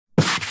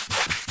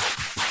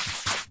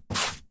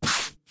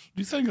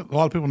you think a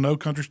lot of people know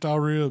country style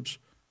ribs?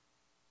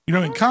 You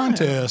know, in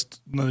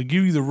contests, when they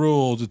give you the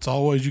rules, it's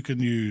always you can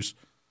use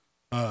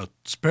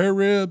spare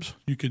ribs,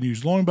 you can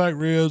use loin back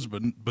ribs,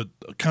 but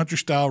country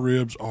style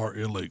ribs are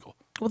illegal.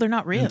 Well, they're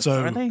not ribs,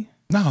 are they?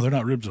 No, they're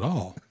not ribs at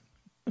all.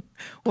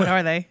 What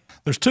are they?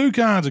 There's two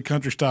kinds of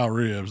country style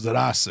ribs that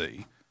I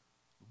see.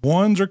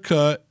 Ones are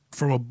cut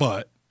from a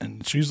butt,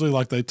 and it's usually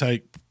like they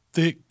take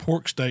thick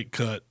pork steak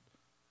cut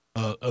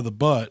of the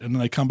butt, and then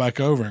they come back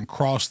over and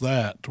cross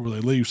that to where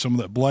they leave some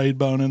of that blade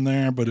bone in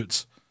there, but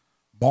it's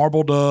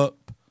marbled up,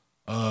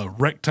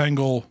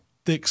 rectangle,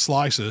 thick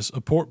slices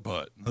of pork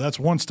butt. Now, that's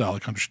one style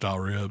of country style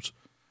ribs.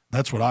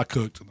 That's what I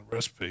cooked in the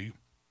recipe.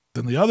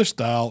 Then the other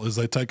style is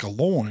they take a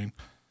loin,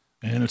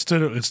 and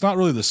it's not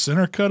really the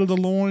center cut of the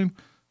loin.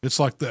 It's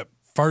like that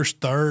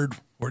first third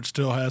where it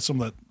still has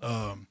some of that,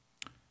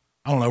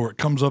 I don't know, where it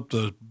comes up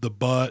the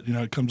butt, you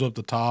know, it comes up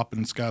the top,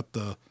 and it's got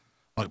the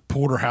like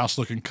porterhouse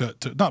looking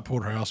cut, not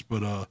porterhouse,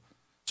 but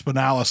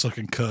spinalis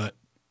looking cut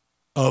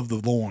of the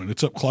loin.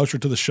 It's up closer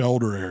to the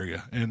shoulder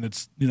area, and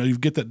it's, you know, you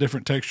get that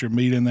different texture of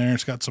meat in there.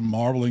 It's got some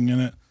marbling in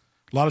it.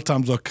 A lot of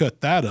times they'll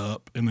cut that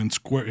up and then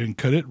square and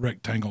cut it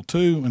rectangle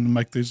too, and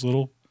make these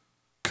little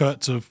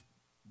cuts of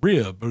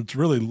rib, but it's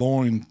really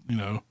loin, you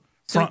know,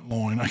 front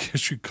loin, I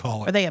guess you'd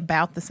call it. Are they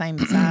about the same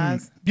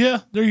size?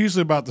 Yeah, they're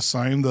usually about the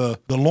same. The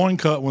loin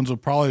cut ones will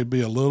probably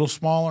be a little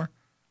smaller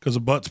because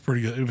the butt's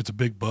pretty good. If it's a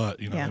big butt,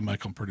 you know, they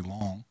make them pretty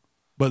long.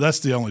 But that's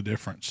the only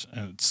difference.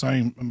 And it's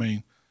same, I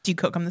mean. Do you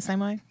cook them the same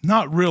way?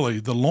 Not really.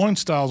 The loin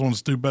styles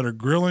ones do better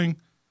grilling,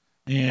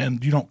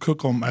 and you don't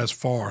cook them as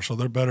far, so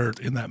they're better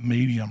in that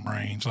medium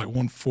range, like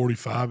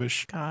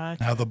 145-ish.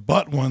 Gotcha. Now the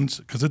butt ones,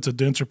 because it's a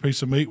denser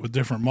piece of meat with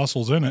different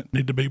muscles in it,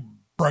 need to be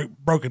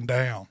broken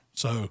down.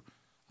 So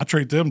I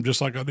treat them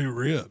just like I do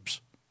ribs.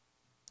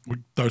 We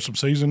throw some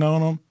seasoning on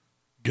them,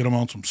 get them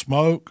on some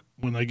smoke.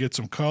 When they get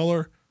some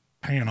color,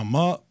 pan them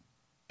up,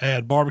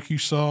 add barbecue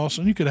sauce.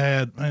 And you could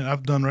add, man,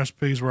 I've done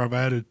recipes where I've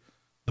added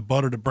the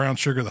butter, the brown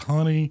sugar, the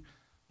honey.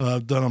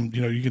 I've done them,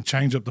 you know, you can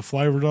change up the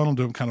flavors on them,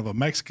 do them kind of a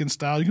Mexican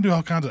style. You can do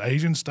all kinds of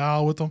Asian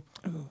style with them.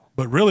 Ooh.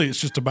 But really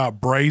it's just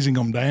about braising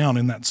them down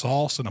in that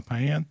sauce in a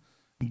pan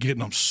and getting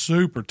them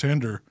super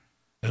tender.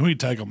 And when you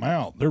take them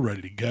out, they're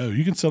ready to go.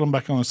 You can set them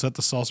back on and set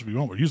the sauce if you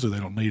want, but usually they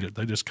don't need it.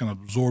 They just kind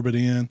of absorb it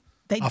in.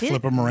 I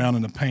flip them around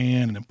in the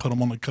pan and then put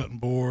them on the cutting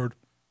board.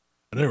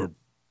 And they were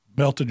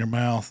melt in your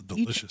mouth,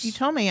 delicious. You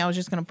told me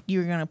you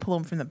were gonna pull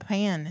them from the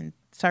pan and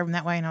serve them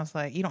that way, and I was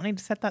like, you don't need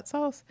to set that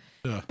sauce.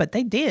 Yeah. But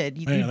they did.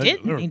 You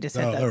didn't need to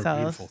set that sauce.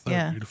 Beautiful. They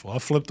were beautiful. I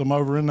flipped them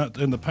over in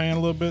the pan a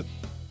little bit,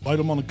 laid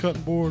them on the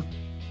cutting board,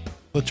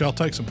 let y'all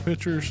take some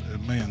pictures,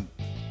 and man,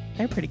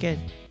 they're pretty good.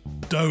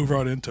 Dove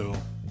right into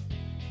them.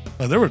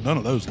 There were none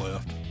of those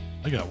left.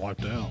 They got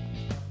wiped out.